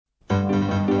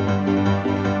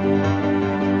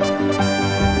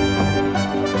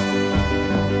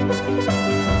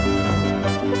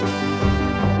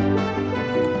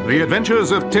The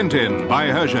Adventures of Tintin by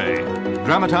Hergé.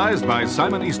 Dramatized by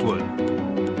Simon Eastwood.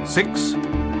 6.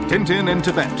 Tintin in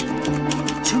Tibet.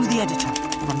 To the editor,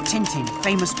 from Tintin,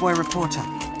 famous boy reporter.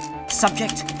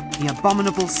 Subject, the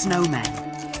abominable snowman.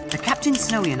 The Captain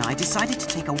Snowy and I decided to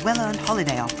take a well-earned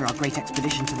holiday after our great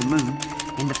expedition to the moon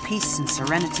in the peace and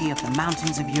serenity of the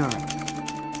mountains of Europe.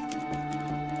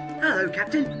 Hello,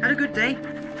 Captain. Had a good day?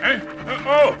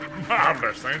 Oh,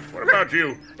 marvellous, thanks. What about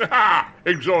you?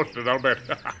 Exhausted, I'll bet.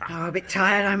 Oh, a bit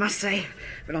tired, I must say,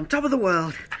 but on top of the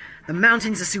world. The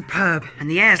mountains are superb, and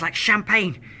the air's like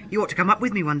champagne. You ought to come up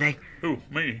with me one day. Who,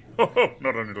 me? Oh,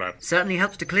 not only that. Certainly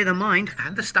helps to clear the mind.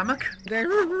 And the stomach?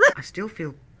 I still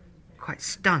feel quite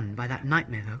stunned by that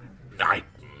nightmare, though.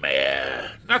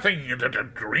 Nightmare? Nothing that a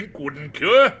drink wouldn't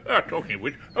cure. Talking of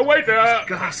which, waiter! It's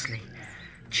ghastly.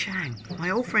 Chang, my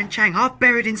old friend Chang, half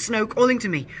buried in snow, calling to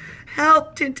me.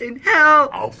 Help, Tintin,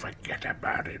 help! Oh, forget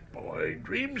about it, boy.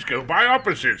 Dreams go by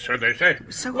opposites, so they say.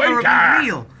 So waiter! horribly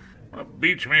real. What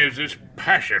beats me is this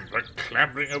passion for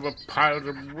clambering over piles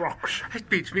of rocks. It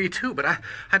beats me too, but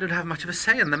I don't have much of a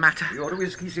say in the matter. Your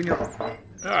whiskey, senor.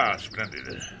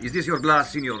 Splendid. Is this your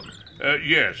glass, senor?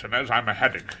 Yes, and as I'm a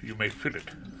haddock, you may fill it.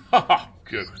 Ha!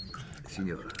 Joke.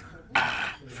 Senor.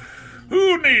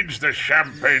 Who needs the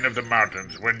champagne of the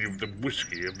mountains when you've the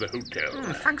whiskey of the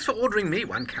hotel? Thanks for ordering me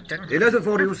one, Captain. A letter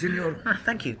for you, senor.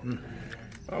 Thank you.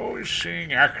 Always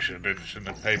seeing accidents in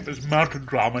the papers. Mountain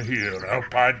drama here,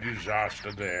 alpine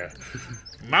disaster there.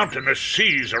 Mountainous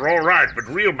seas are all right, but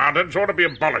real mountains ought to be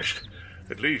abolished.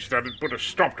 At least that'd put a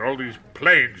stop to all these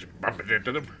planes bumping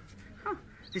into them. Oh,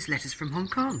 this letter's from Hong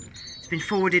Kong. It's been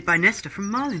forwarded by Nestor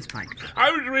from Marlinspike.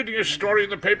 I was reading a story in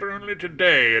the paper only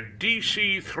today. A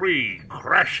DC-3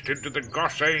 crashed into the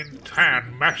Gossain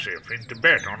Tan Massif in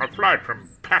Tibet on a flight from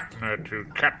Patna to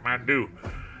Kathmandu.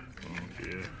 Oh,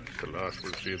 dear. The last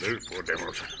we'll see of those poor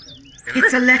devils.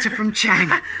 It's a letter from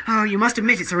Chang. Oh, you must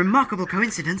admit it's a remarkable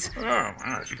coincidence. Oh,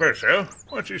 I suppose so.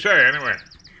 What's he say, anyway?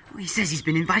 He says he's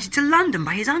been invited to London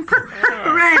by his uncle.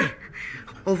 Hooray!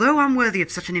 Although unworthy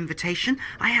of such an invitation,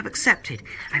 I have accepted.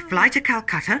 I fly to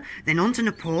Calcutta, then on to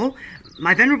Nepal.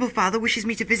 My venerable father wishes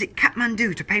me to visit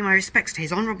Kathmandu to pay my respects to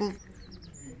his honourable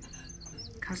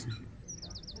cousin.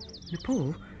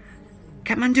 Nepal?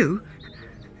 Kathmandu?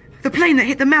 The plane that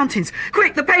hit the mountains.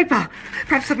 Quick, the paper!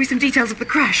 Perhaps there'll be some details of the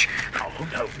crash. Oh,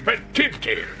 no, but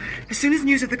Tintin. As soon as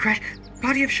news of the crash,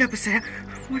 party of Sherpas say,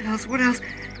 What else?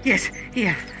 Yes,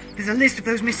 here. There's a list of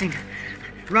those missing.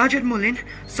 Rajat Mullin,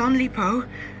 Son Li Po,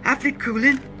 Aflit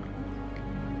Kulin.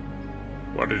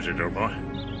 What is it, old boy?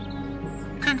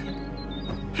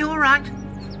 Tintin, you all right?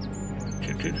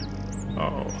 Tintin?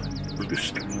 Oh,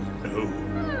 blistering. No.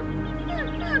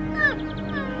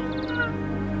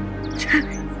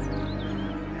 Chang.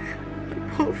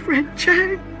 Poor friend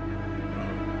Chang.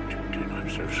 Oh, Tintin, I'm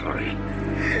so sorry.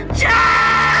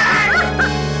 Chang!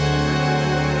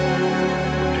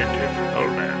 Tintin,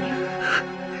 old man.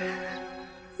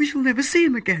 We shall never see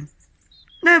him again.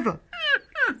 Never.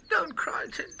 Don't cry,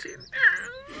 Tintin.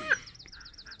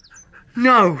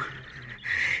 No.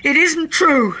 It isn't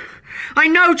true. I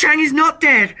know Chang is not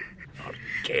dead. Not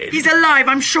dead? He's alive,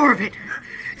 I'm sure of it.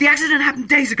 The accident happened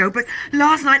days ago, but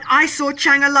last night I saw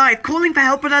Chang alive, calling for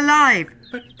help, but alive.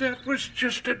 But that was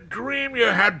just a dream you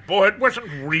had, boy. It wasn't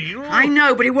real. I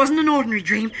know, but it wasn't an ordinary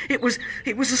dream. It was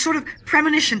a sort of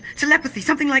premonition, telepathy,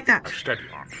 something like that. Steady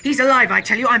on. He's alive, I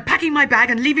tell you. I'm packing my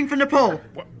bag and leaving for Nepal.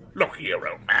 What? Look here,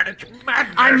 old man, it's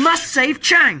madness. I must save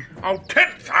Chang. Oh,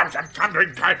 10,000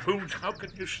 thundering typhoons. How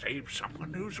can you save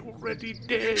someone who's already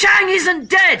dead? Chang isn't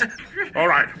dead! All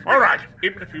right.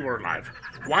 Even if he were alive,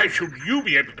 why should you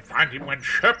be able to find him when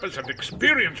Sherpas and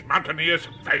experienced mountaineers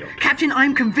have failed? Captain,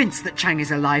 I'm convinced that Chang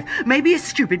is alive. Maybe it's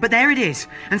stupid, but there it is.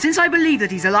 And since I believe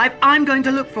that he's alive, I'm going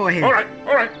to look for him. All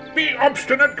right. Be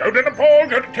obstinate. Go to Nepal,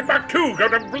 go to Timbuktu, go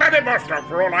to Vladivostok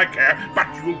for all I care.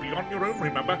 But you'll be on your own,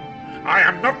 remember? I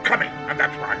am not coming, and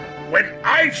that's right. When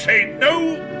I say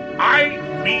no, I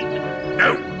mean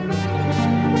no.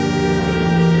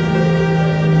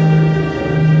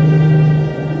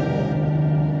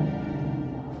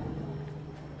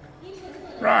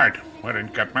 Right, we're in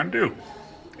Kathmandu.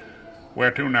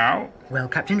 Where to now? Well,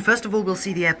 Captain, first of all, we'll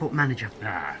see the airport manager.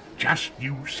 Just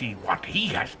you see what he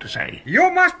has to say. You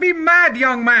must be mad,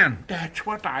 young man. That's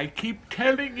what I keep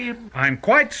telling him. I'm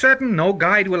quite certain no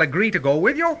guide will agree to go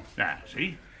with you.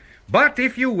 See? But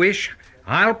if you wish,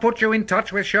 I'll put you in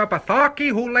touch with Sherpa Tharki,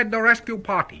 who led the rescue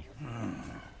party.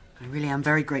 I really am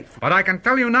very grateful. But I can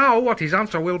tell you now what his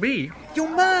answer will be.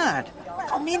 You're mad.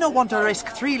 Me no want to risk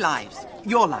 3 lives.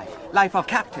 Your life, life of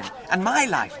Captain, and my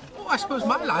life. Oh, I suppose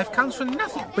my life counts for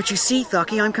nothing. But you see,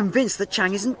 Tharki, I'm convinced that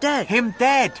Chang isn't dead. Him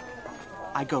dead.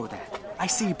 I go there. I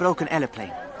see broken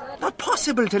aeroplane. Not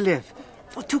possible to live.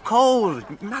 Oh, too cold.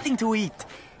 Nothing to eat.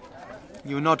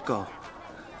 You not go.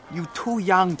 You too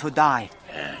young to die.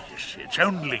 Yes, it's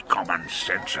only common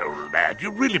sense, old lad.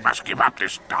 You really must give up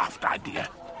this daft idea.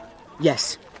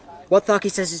 Yes. What Tharky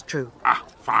says is true. Ah,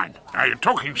 fine. Now you're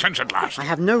talking sense at last. I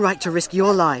have no right to risk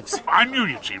your lives. I knew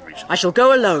you'd see reason. I shall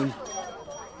go alone.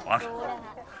 What?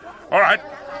 All right,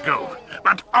 go.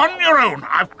 But on your own.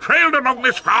 I've trailed along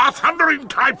this far, thundering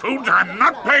typhoons. I'm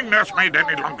not playing nursemaid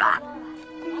any longer.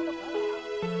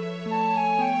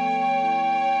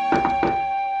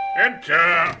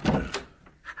 Enter.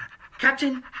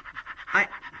 Captain,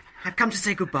 I've come to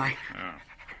say goodbye.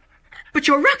 But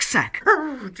your rucksack!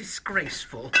 Oh,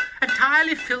 disgraceful.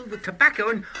 Entirely filled with tobacco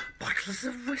and bottles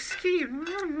of whiskey.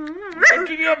 Can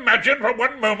you imagine for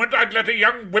one moment I'd let a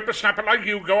young whippersnapper like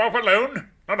you go off alone?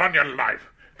 Not on your life.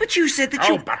 But you said that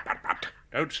Oh, you... but.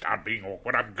 Don't start being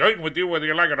awkward. I'm going with you whether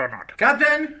you like it or not.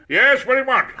 Captain, Yes, what do you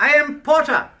want? I am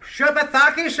Porter. Sherpa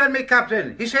Tharky sent me,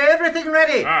 Captain. He say everything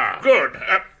ready. Ah, good.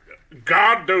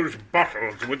 Guard those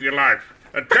bottles with your life.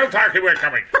 Tell Tharky we're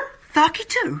coming. Tharky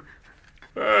too?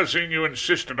 Seeing you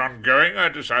insisted on going, I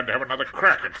decided to have another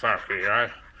crack at Tharky.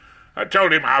 I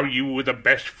told him how you were the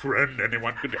best friend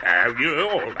anyone could have.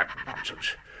 All that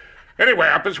nonsense. Anyway,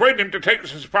 I persuaded him to take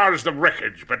us as far as the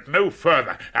wreckage, but no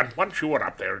further. And once you are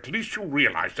up there, at least you'll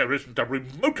realize there isn't the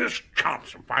remotest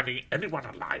chance of finding anyone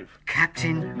alive.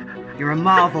 Captain, you're a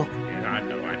marvel. Yeah, I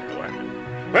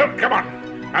know. Well, come on.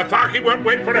 Tharky won't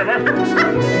wait forever.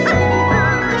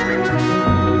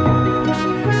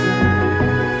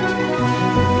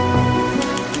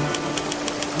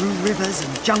 Through rivers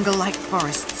and jungle-like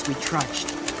forests we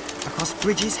trudged, across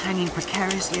bridges hanging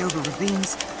precariously over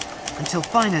ravines, until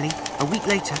finally, a week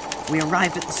later, we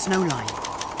arrived at the snow line,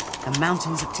 the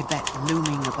mountains of Tibet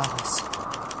looming above us.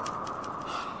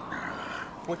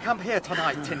 We camp here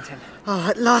tonight, Tintin. Oh,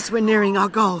 at last we're nearing our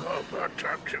goal. Oh, but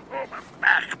time to warm my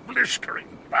back. Blistering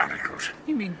barnacles.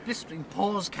 You mean blistering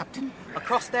paws, Captain?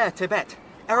 Across there, Tibet.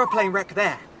 Aeroplane wreck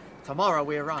there. Tomorrow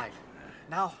we arrive.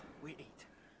 Now we eat.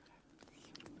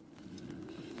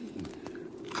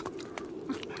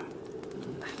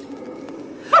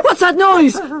 What's that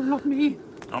noise? Not me.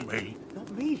 Not me.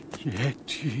 Not me.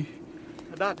 Yeti.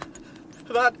 That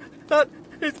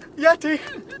is Yeti.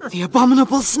 The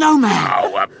abominable snowman.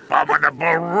 Oh,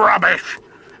 abominable rubbish.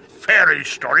 Fairy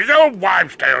stories, old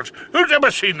wives' tales. Who's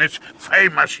ever seen this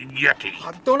famous Yeti?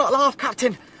 Oh, do not laugh,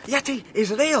 Captain. Yeti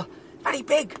is real. Very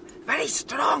big. Very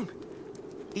strong.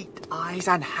 Eat eyes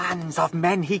and hands of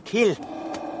men he kill.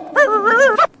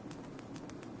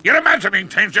 You're imagining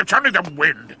things. It's only the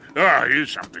wind. Oh,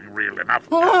 here's something real enough.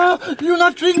 You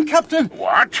not drink, Captain.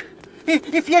 What?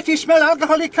 If Yeti smell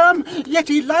alcohol, he come.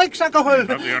 Yeti likes alcohol.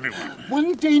 Not the only one.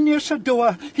 One day near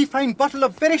Sadoa, he find bottle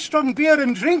of very strong beer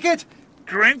and drink it.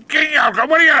 Drinking alcohol?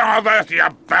 What are you on earth are you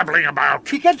babbling about?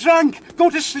 He get drunk, go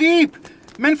to sleep.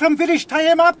 Men from village tie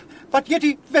him up, but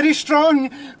Yeti very strong.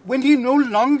 When he no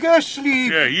longer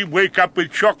sleep, Yeah, he wake up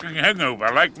with shocking hangover,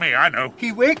 like me, I know.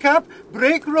 he wake up,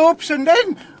 break ropes, and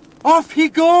then off he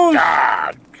goes.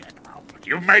 Ah, get out.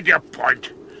 You've made your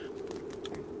point.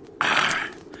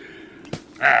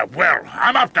 Well,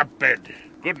 I'm up to bed.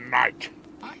 Good night.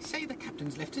 I say the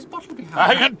captain's left his bottle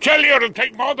behind. I can tell you it'll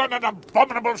take more than an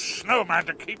abominable snowman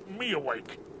to keep me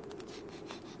awake.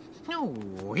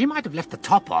 No, he might have left the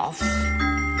top off.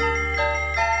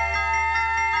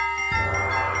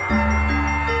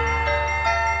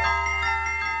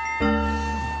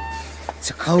 It's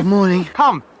a cold morning.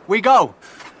 Come, we go.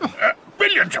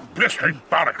 Billions of blistering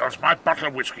barnacles, my bottle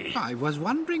of whiskey. I was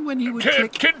wondering when you would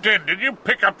Tintin, did you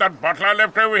pick up that bottle I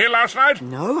left over here last night?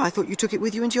 No, I thought you took it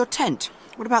with you into your tent.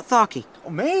 What about Tharky? Oh,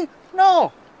 me?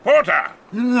 No. Porter!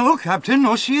 No, Captain,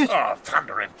 no see it. Oh,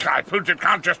 thundering typhoons, it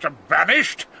can't just have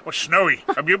vanished. Or Snowy,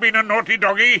 have you been a naughty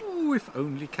doggy? Oh, if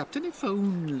only, Captain, if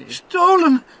only.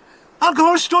 Stolen.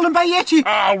 Alcohol stolen by Yeti.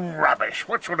 Oh, rubbish.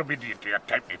 What sort of idiot do you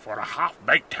take me for, a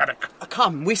half-baked haddock?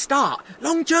 Come, we start.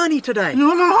 Long journey today. No,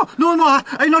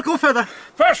 I not go further.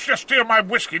 First you steal my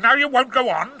whiskey, now you won't go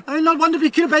on? I not want to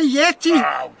be killed by Yeti.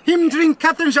 Oh. Him drink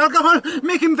Captain's alcohol,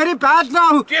 make him very bad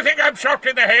now. Do you think I'm shot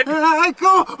in the head? I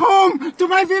go home to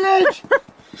my village.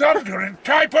 Thundering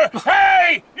typer!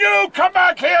 Hey! You come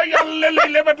back here, you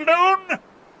lily-livered loon!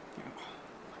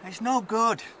 It's no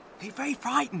good. He's very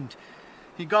frightened.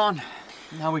 He gone.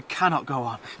 Now we cannot go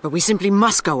on. But we simply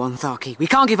must go on, Tharky. We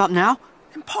can't give up now.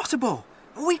 Impossible.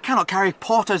 We cannot carry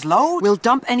Porter's load. We'll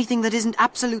dump anything that isn't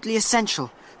absolutely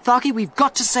essential. Tharky, we've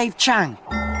got to save Chang.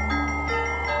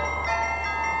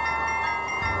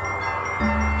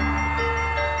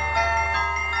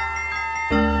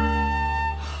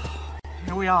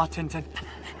 are, Tintin.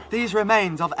 These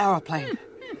remains of aeroplane.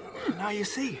 Now you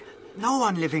see, no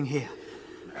one living here.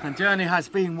 The journey has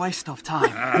been waste of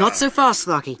time. Not so fast,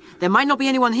 Tharky. There might not be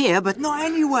anyone here, but... Not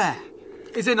anywhere.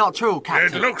 Is it not true,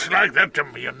 Captain? It looks like that to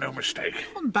me, and no mistake.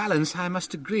 On balance, I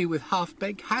must agree with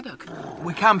Half-Baked Haddock.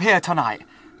 We camp here tonight.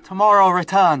 Tomorrow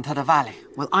return to the valley.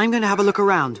 Well, I'm going to have a look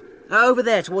around. Over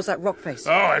there, towards that rock face.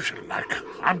 Oh, I should like.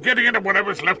 I'm getting into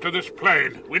whatever's left of this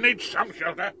plane. We need some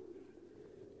shelter.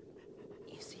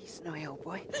 You see, Snowy, old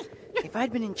boy, if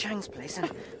I'd been in Chang's place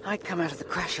and I'd come out of the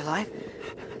crash alive,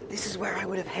 this is where I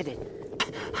would have headed.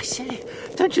 I say,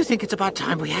 don't you think it's about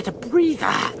time we had a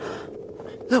breather?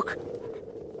 Look,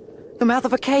 the mouth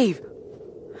of a cave.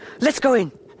 Let's go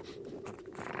in.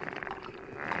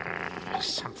 There's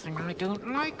something I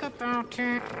don't like about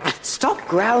it. Stop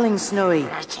growling, Snowy.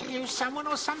 I tell you, someone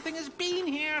or something has been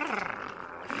here.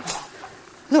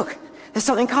 Look, there's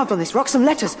something carved on this rock, some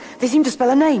letters. They seem to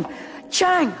spell a name.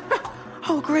 Chang!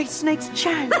 Oh, great snakes,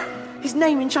 Chang! His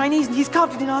name in Chinese, and he's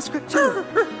carved it in our script too.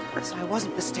 So I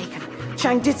wasn't mistaken.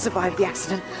 Chang did survive the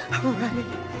accident. Hooray!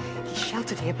 He's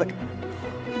sheltered here, but in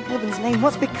heaven's name,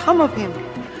 what's become of him?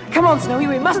 Come on, Snowy,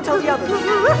 we must tell the others.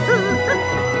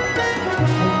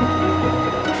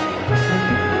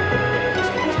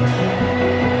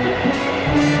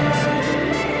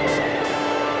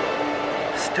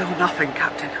 Still nothing,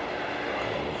 Captain.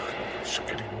 It's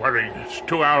getting worrying. It's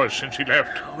 2 hours since he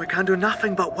left. We can do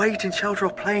nothing but wait in shelter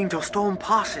of plane till storm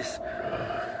passes.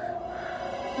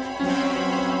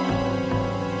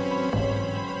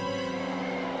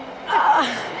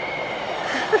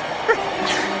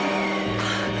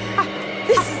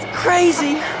 This is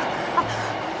crazy.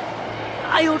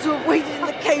 I ought to have waited in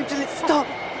the cave till it stopped.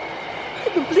 I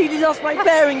completely lost my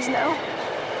bearings now.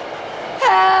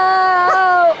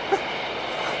 Help!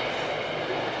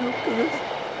 Oh, good.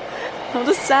 Not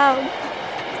a sound.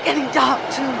 It's getting dark,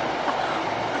 too.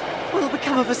 What will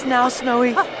become of us now,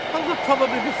 Snowy? Well, we'll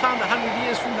probably be found 100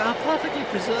 years from now, perfectly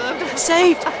preserved.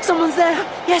 Saved! Someone's there!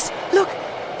 Yes, look!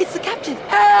 It's the captain!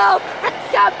 Help!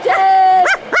 Captain!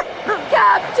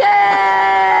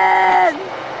 Captain!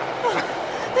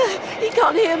 He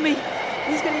can't hear me.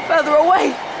 He's getting further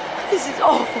away. This is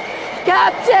awful.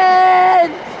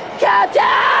 Captain!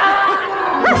 Captain!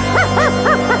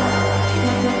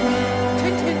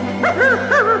 Tintin!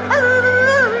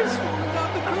 He's fallen down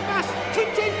the crevasse.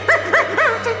 Tintin!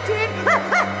 Tintin!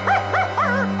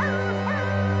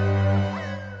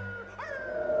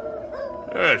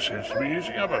 It seems to be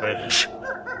easing up a bit.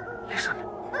 Listen.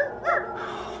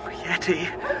 Oh, Yeti.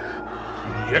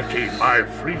 Yeti, my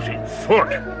freezing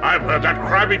foot. I've heard that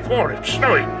cry before. It's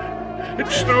Snowy.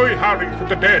 It's Snowy howling for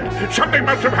the dead. Something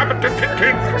must have happened to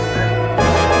Tintin.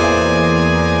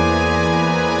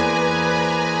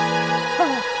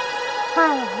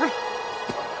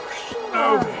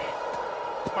 Snowy.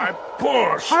 My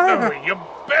poor Snowy. You're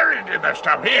buried in the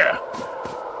stuff here.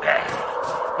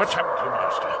 What's happened to you,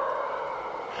 Master?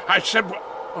 I said...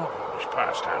 Oh, he's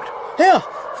passed out. Here,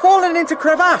 fallen into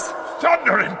crevasse.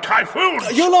 Thunder and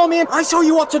typhoons! You know me, and I show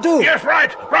you what to do. Yes,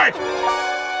 right.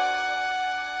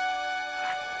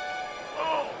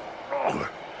 Oh.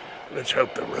 Let's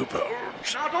hope the rope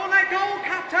holds. Now don't let go,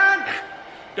 Captain!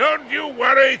 Don't you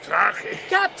worry, Tharky.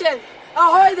 Captain!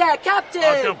 Ahoy there, Captain!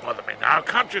 Oh, don't bother me now.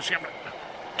 Can't you see him?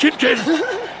 Tintin!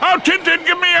 Oh, Tintin,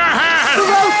 give me a hand! The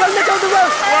rope! Don't let go of the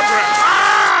rope! What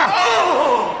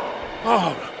Ah!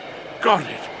 Oh, got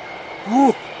it.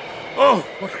 Ooh. Oh,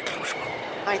 what a close one.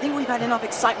 I think we've had enough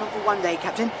excitement for one day,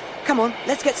 Captain. Come on,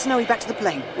 let's get Snowy back to the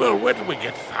plane. Well, when do we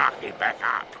get Tharky back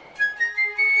up?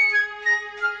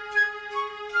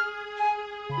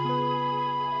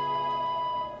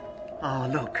 Oh,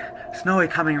 look. Snowy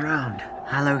coming round.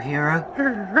 Hello, hero.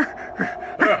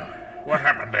 What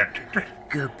happened then, Tintin?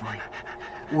 Good boy.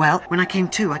 Well, when I came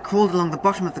to, I crawled along the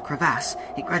bottom of the crevasse.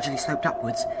 It gradually sloped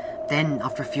upwards. Then,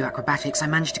 after a few acrobatics, I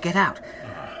managed to get out.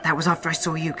 That was after I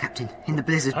saw you, Captain, in the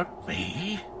blizzard. Not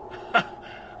me?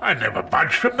 I never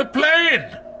budged from the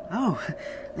plane. Oh,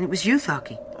 then it was you,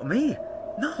 Tharky. Me?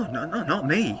 No, not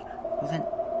me. Well then,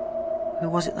 who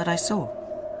was it that I saw?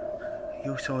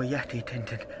 You saw a Yeti,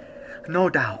 Tintin. No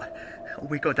doubt.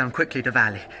 We go down quickly to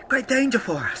valley. Great danger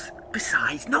for us.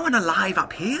 Besides, no one alive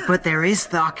up here. But there is,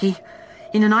 Tharky.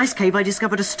 In an ice cave, I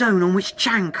discovered a stone on which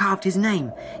Chang carved his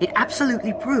name. It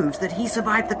absolutely proves that he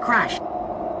survived the crash.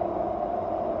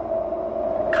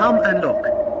 Come and look.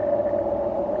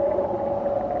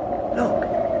 Look.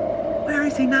 Where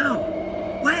is he now?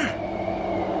 Where?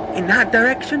 In that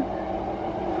direction?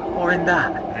 Or in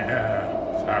that? Yeah,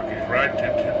 Tharky's right,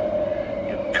 Tintin.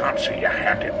 You can't see your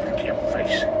hand in front of your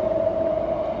face.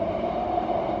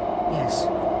 Yes.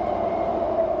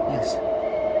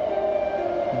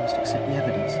 must accept the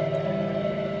evidence.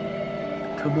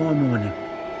 Tomorrow morning,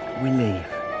 we leave.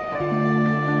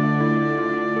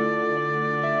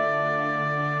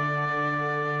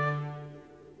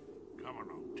 Come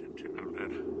along, Tintin, old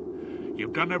lad.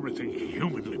 You've done everything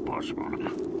humanly possible.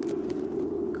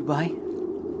 Goodbye,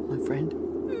 my friend.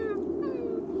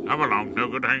 Come along, no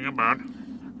good hanging about.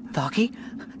 Tharky?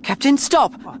 Captain,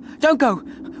 stop! Don't go!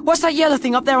 What's that yellow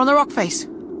thing up there on the rock face?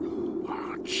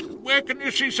 Where can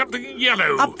you see something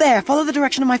yellow? Up there, follow the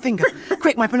direction of my finger.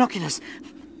 Quick, my binoculars.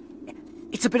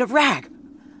 It's a bit of rag.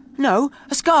 No,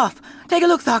 a scarf. Take a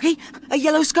look, Tharky. A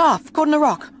yellow scarf caught in a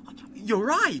rock. You're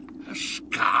right. A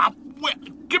scarf? Where?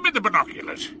 Give me the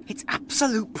binoculars. It's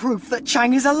absolute proof that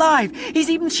Chang is alive. He's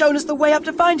even shown us the way up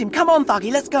to find him. Come on,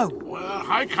 Tharky, let's go. Well,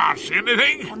 I can't see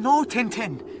anything. Oh, no,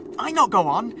 Tintin. I not go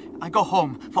on. I go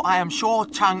home, for I am sure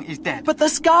Chang is dead. But the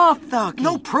scarf, Tharky.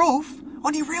 No proof.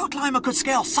 Only real climber could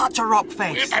scale such a rock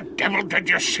face. Where the devil did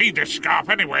you see this scarf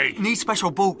anyway? Need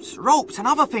special boots, ropes, and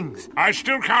other things. I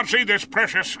still can't see this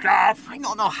precious scarf. I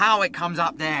don't know how it comes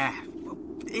up there.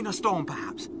 In a storm,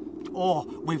 perhaps. Or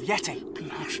with Yeti.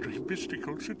 Blastering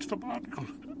mystical since the barnacle.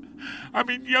 I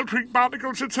mean, yeltering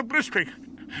barnacle since the blistering.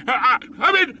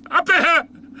 I mean, up there!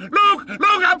 Look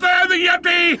up there, the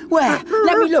Yeti! Where?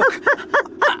 Let me look.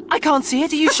 I can't see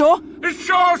it, are you sure?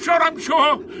 Sure, I'm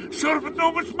sure. Sort of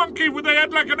enormous monkey with a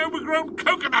head like an overgrown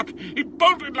coconut. He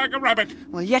bolted like a rabbit.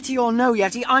 Well, Yeti or no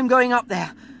Yeti, I'm going up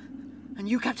there. And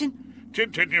you, Captain?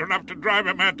 Tintin, you'll have to drive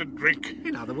a man to drink.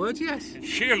 In other words, yes. It's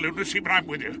sheer lunacy, but I'm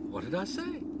with you. What did I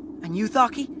say? And you,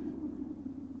 Tharky?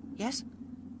 Yes?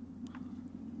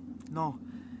 No,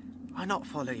 I not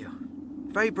follow you.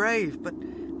 Very brave, but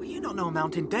you don't know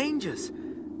mountain dangers.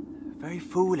 Very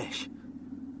foolish.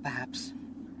 Perhaps.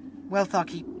 Well,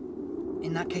 Tharky,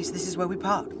 in that case, this is where we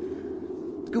part.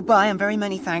 Goodbye and very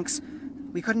many thanks.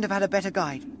 We couldn't have had a better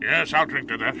guide. Yes, I'll drink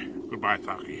to that. Goodbye,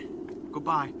 Tharky.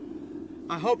 Goodbye.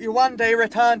 I hope you one day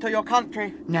return to your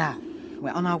country. Now,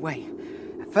 we're on our way.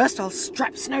 First, I'll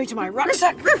strap Snowy to my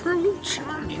rucksack.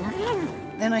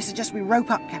 Then I suggest we rope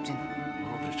up, Captain.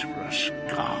 All this for a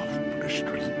scarf,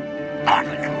 blistering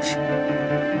barnacles.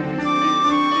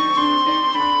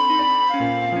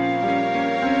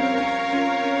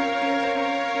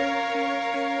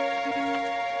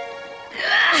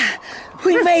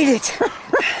 We made it!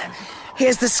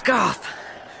 Here's the scarf.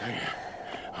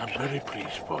 I'm very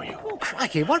pleased for you. Oh,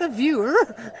 crikey, what a view,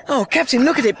 Oh, Captain,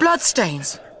 look at it.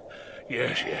 Bloodstains.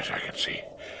 Yes, I can see.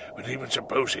 But even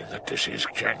supposing that this is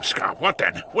Chang's scarf, what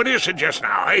then? What do you suggest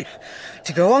now, eh?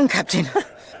 To go on, Captain.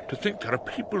 To think there are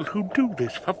people who do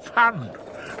this for fun.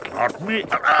 Not me.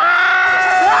 Oh,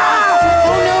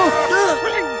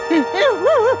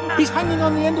 no! He's hanging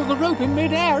on the end of the rope in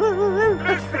midair.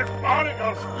 Blistering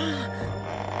barnacles!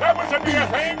 That was a near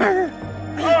thing!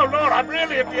 Oh, Lord, I'm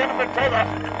really at the end of a tether.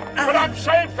 But I'm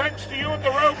safe thanks to you and the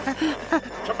rope.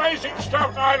 It's amazing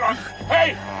stuff, nylon.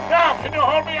 Hey, now, can you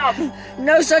hold me up?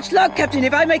 no such luck, Captain.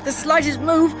 If I make the slightest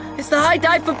move, it's the high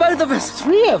dive for both of us.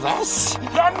 3 of us?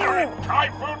 Thundering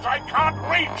typhoons, I can't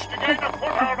reach to gain a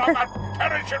foothold on that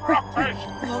perishing rock face.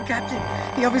 Oh, Captain,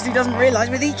 he obviously doesn't realise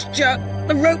with each jerk,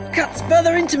 the rope cuts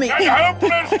further into me. I'm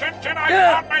hopeless, Tintin. I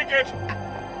can't make it.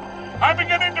 I'm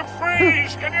beginning to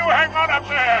freeze. Can you hang on up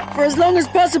there? For as long as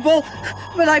possible,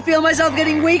 but I feel myself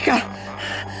getting weaker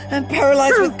and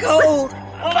paralysed with cold.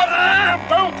 Well, let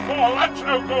both fall. That's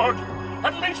no good.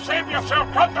 At least save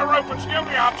yourself. Cut the rope and steal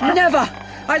the answer. Never!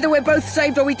 Either we're both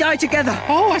saved or we die together.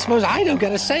 Oh, I suppose I don't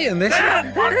get a say in this.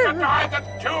 Then one to die, the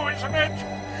two, isn't it?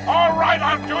 All right,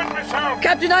 I'll do it myself.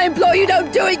 Captain, I implore you,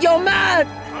 don't do it. You're mad.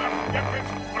 I'll get this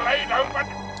blade open.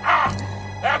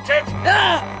 That's it.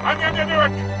 I'm going to do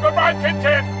it. Goodbye,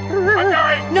 Tintin. I'm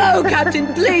going. No, Captain,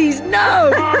 please,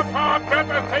 no. Far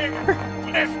better thing.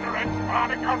 Blistering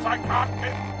barnacles, I can't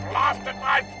miss. Blasted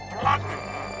my blood.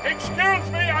 Excuse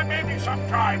me, I may be some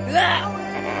time.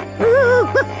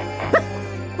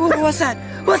 What's that?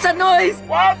 What's that noise?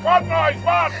 What noise?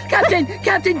 What?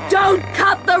 Captain, don't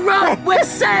cut the rope. We're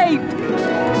saved.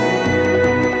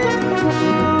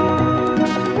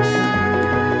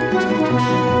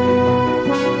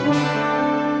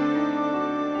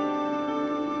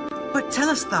 But tell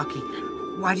us, Tharky,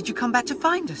 why did you come back to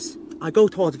find us? I go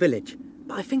towards village,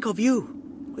 but I think of you.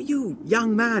 You,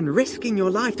 young man, risking your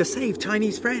life to save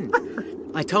Chinese friend.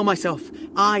 I tell myself,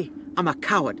 I am a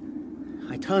coward.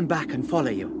 I turn back and follow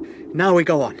you. Now we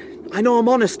go on. I know a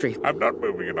monastery. I'm not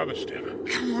moving another step.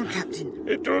 Come on, Captain.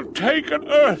 It will take an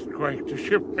earthquake to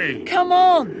shift me. Come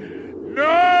on. No!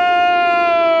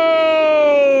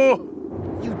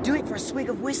 You'd do it for a swig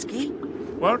of whiskey.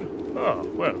 What? Oh,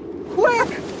 well.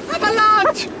 Quick!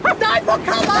 Avalanche! Dive for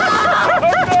cover!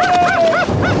 Oh,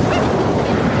 no!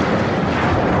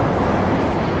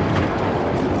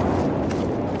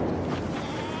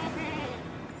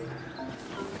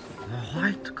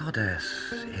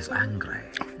 is angry.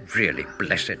 Really,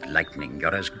 blessed lightning,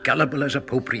 you're as gullible as a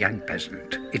Popriang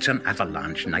peasant. It's an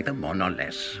avalanche, neither more nor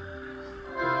less.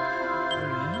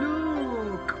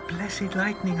 Look, blessed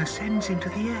lightning ascends into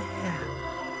the air.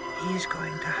 He is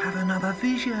going to have another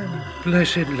vision.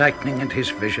 Blessed lightning and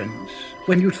his visions.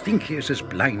 When you think he is as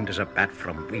blind as a bat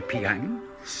from Weipiang.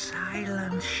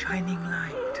 Silent shining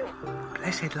light.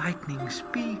 Blessed lightning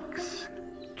speaks.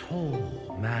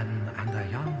 Tall man and a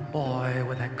young boy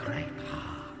with a great heart.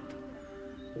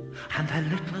 And a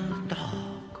little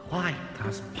dog, white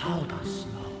as powder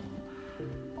snow.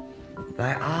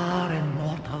 They are in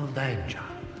mortal danger.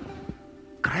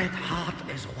 Great Heart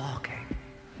is walking.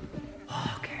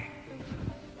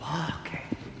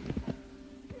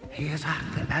 He is at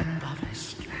the end of his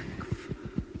strength.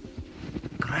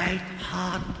 Great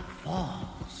Heart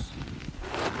falls.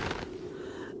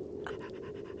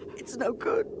 It's no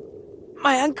good.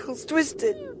 My ankle's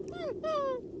twisted.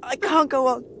 I can't go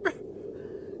on.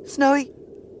 Snowy,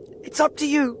 it's up to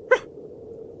you.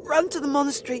 Run to the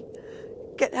monastery.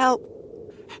 Get help.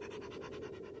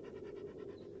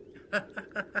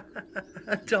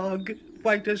 A dog,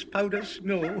 white as powder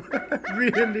snow.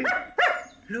 Really?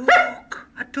 Look,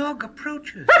 a dog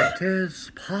approaches. It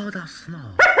is powder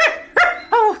snow.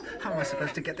 Oh, how am I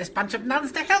supposed to get this bunch of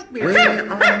nuns to help me? We are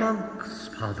monks,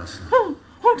 powder snow.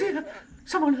 Oh dear,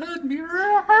 someone heard me.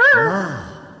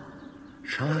 Ah,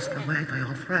 show us the way to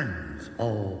your friends,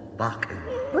 oh barking.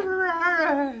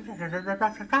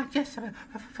 Yes,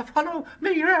 follow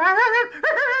me.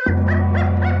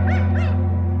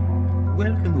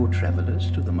 Welcome, O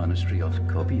travellers, to the monastery of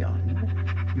Kobian.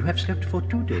 You have slept for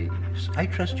 2 days. I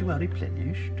trust you are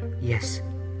replenished. Yes.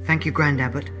 Thank you, Grand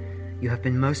Abbot. You have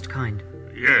been most kind.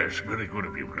 Yes, very good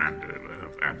of you, Grand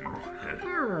Admiral.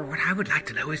 What I would like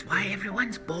to know is why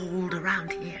everyone's bald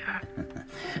around here.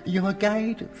 Your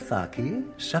guide, Thaki,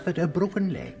 suffered a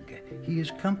broken leg. He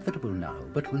is comfortable now,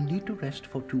 but will need to rest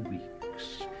for 2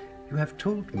 weeks. You have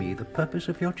told me the purpose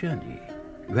of your journey.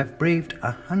 You have braved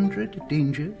 100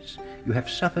 dangers. You have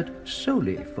suffered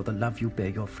solely for the love you bear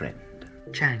your friend.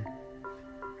 Chang.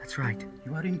 That's right.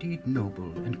 You are indeed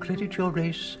noble, and credit your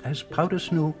race as Powder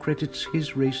Snow credits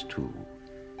his race too.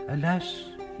 Alas,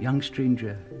 young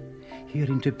stranger, here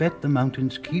in Tibet the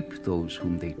mountains keep those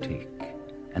whom they take,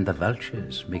 and the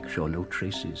vultures make sure no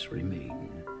traces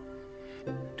remain.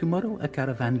 Tomorrow a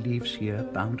caravan leaves here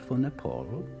bound for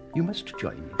Nepal. You must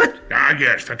join it. Ah,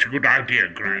 yes, that's a good idea,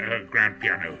 Grand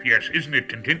Piano. Yes, isn't it,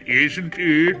 Tintin? Isn't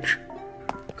it?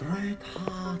 Great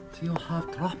Heart, you have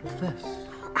dropped this.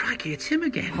 Oh, crikey, it's him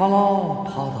again. Hello,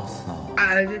 powder snow.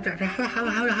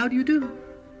 How do you do?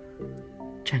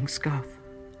 Chang's scarf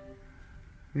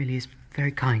really is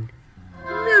very kind.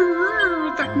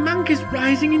 That monk is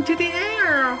rising into the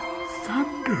air.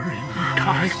 Thundering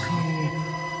I see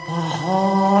the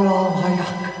hollow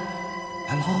Hayak.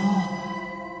 Hello,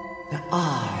 the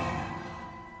eye,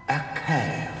 a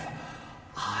cave.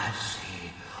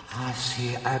 I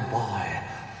see a boy.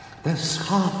 The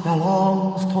scarf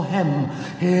belongs to him.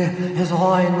 He is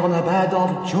lying on a bed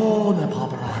of juniper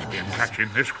branches. Catching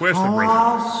this, where's the ring?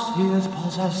 Alas, he is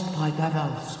possessed by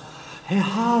devils. He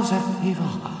has a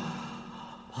fever.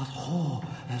 But who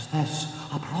is this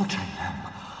approaching him?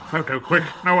 Photo, quick.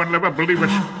 No one will ever believe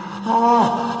us.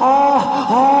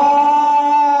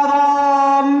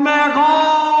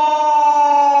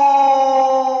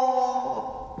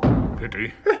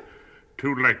 Pity.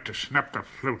 Too late to snap the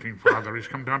floating father. He's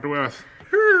come down to earth.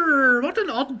 What an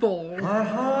oddball. I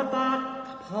heard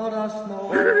that powder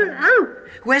snow.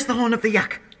 Where's the horn of the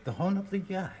yak? The Horn of the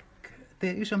Yak.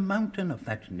 There is a mountain of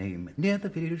that name near the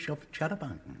village of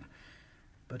Charabang.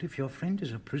 But if your friend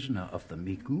is a prisoner of the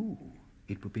Migu,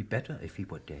 it would be better if he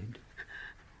were dead.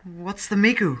 What's the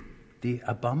Migu? The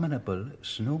abominable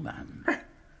snowman.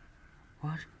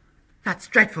 What? That's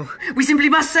dreadful. We simply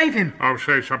must save him. I'll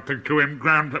say something to him,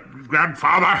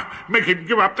 Grandfather. Make him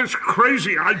give up this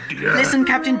crazy idea. Listen,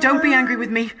 Captain, don't be angry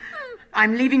with me.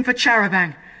 I'm leaving for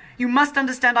Charabang. You must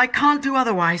understand I can't do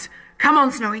otherwise. Come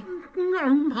on, Snowy.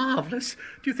 Oh, marvellous.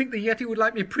 Do you think the Yeti would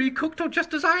like me pre-cooked or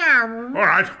just as I am? All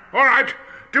right.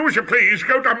 Do as you please.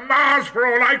 Go to Mars for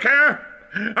all I care.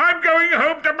 I'm going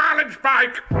home to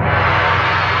Marlinspike.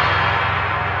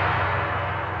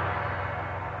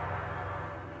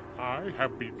 I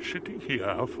have been sitting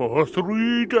here for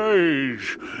 3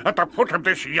 days at the foot of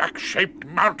this yak-shaped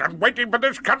mountain waiting for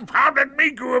this confounded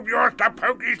Migu of yours to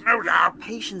poke his nose out.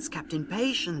 Patience, Captain,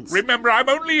 patience. Remember, I'm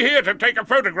only here to take a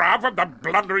photograph of the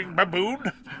blundering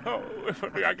baboon. Oh, if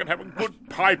only I could have a good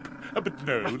pipe. But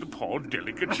no, the poor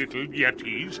delicate little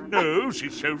Yeti's nose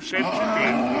is so sensitive.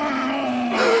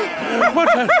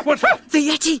 What's that? The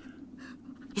Yeti!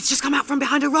 It's just come out from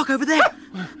behind a rock over there.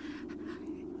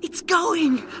 It's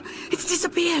going. It's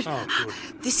disappeared. Oh, good.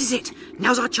 This is it.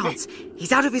 Now's our chance.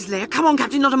 He's out of his lair. Come on,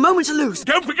 Captain, not a moment to lose.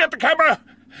 Don't forget the camera.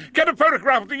 Get a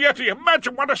photograph of the Yeti.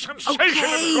 Imagine what a sensation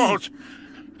it caused.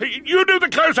 You do the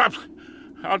close-ups.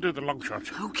 I'll do the long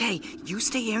shots. Okay, you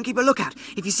stay here and keep a lookout.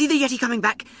 If you see the Yeti coming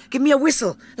back, give me a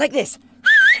whistle, like this.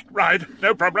 Right,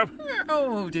 no problem.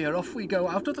 Oh dear, off we go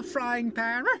out of the frying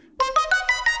pan.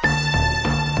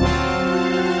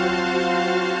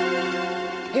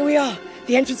 Here we are,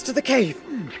 the entrance to the cave.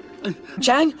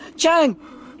 Chang! Chang!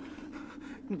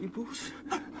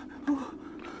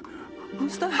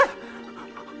 Who's that?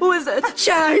 Who is it?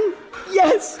 Chang!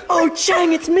 Yes! Oh,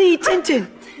 Chang, it's me, Tintin!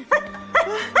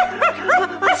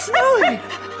 I'm Snowy!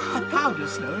 A powder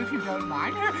snow, if you don't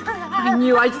mind. I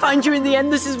knew I'd find you in the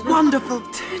end. This is wonderful.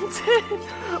 Tintin!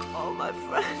 Oh, my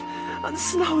friend. And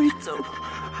Snowy, too.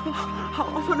 How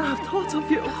often I have thought of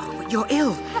you. But you're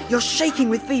ill. You're shaking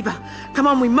with fever. Come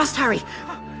on, we must hurry.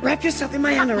 Wrap yourself in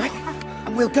my hand, all right?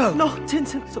 And we'll go. No,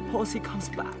 Tintin, suppose he comes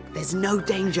back. There's no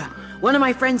danger. One of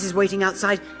my friends is waiting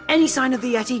outside. Any sign of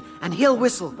the Yeti, and he'll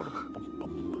whistle.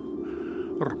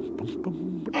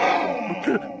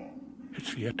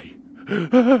 It's the Yeti.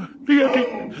 The Yeti.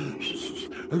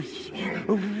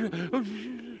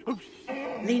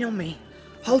 Lean on me.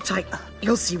 Hold tight.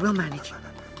 You'll see, we'll manage.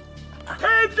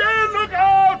 Tintin, look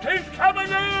out! He's coming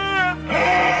in! Oh,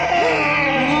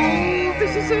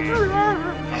 this is it.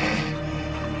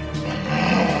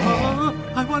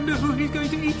 I wonder who he's going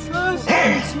to eat first.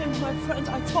 Tintin, my friend,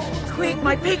 I told you. Quick,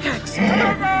 my pickaxe!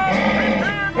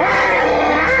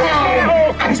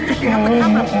 He's picking up the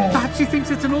camera. Perhaps he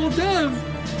thinks it's an hors d'oeuvre.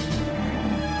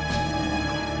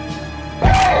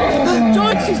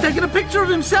 George, he's taking a picture of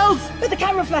himself. But the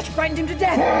camera flash frightened him to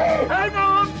death. Hang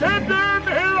on, Tintin!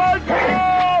 Here I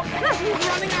come! He's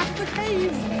running out of the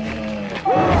cave.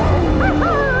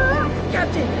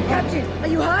 Captain, are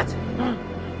you hurt?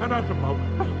 An atom bomb.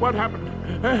 What happened?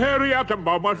 A hairy atom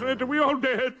bomb, wasn't it? Are we all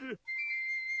dead?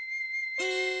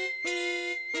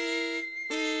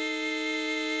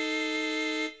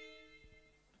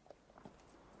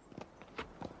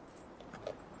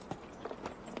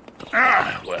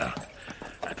 Ah, well,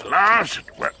 at last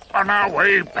we're on our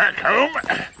way back home.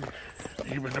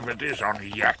 Even if it is on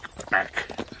yak back.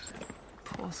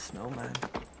 Poor Snowman.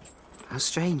 How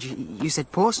strange. You said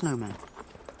poor Snowman.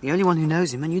 The only one who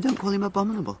knows him, and you don't call him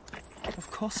abominable.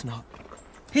 Of course not.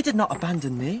 He did not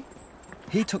abandon me.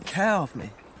 He took care of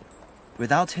me.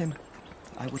 Without him,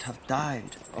 I would have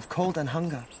died of cold and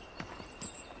hunger.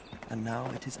 And now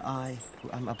it is I who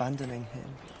am abandoning him.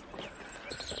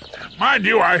 Mind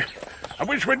you, I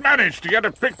wish we'd managed to get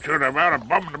a picture of our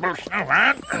abominable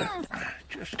snowman.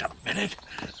 Just a minute.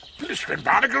 Blistering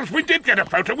barnacles, we did get a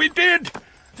photo, we did.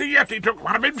 The Yeti took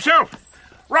one of himself.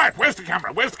 Right, where's the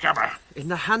camera? Where's the camera? In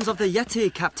the hands of the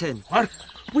Yeti, Captain. What?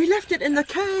 We left it in the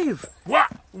cave. What?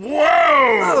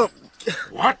 Whoa!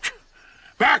 What?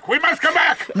 Back! We must come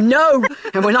back! No!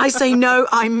 And when I say no,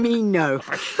 I mean no.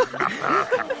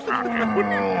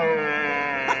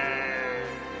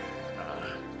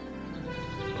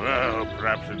 Well,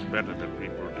 perhaps it's better that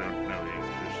people don't know he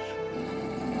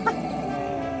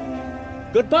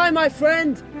exists. Goodbye, my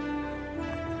friend!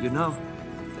 You know,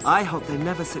 I hope they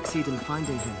never succeed in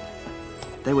finding him.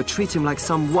 They would treat him like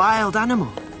some wild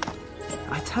animal.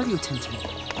 I tell you, Tintin,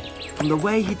 from the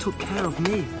way he took care of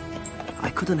me, I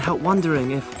couldn't help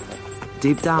wondering if,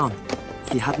 deep down,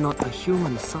 he had not a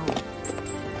human soul.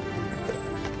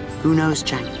 Who knows,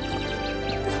 Chang?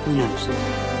 Who knows?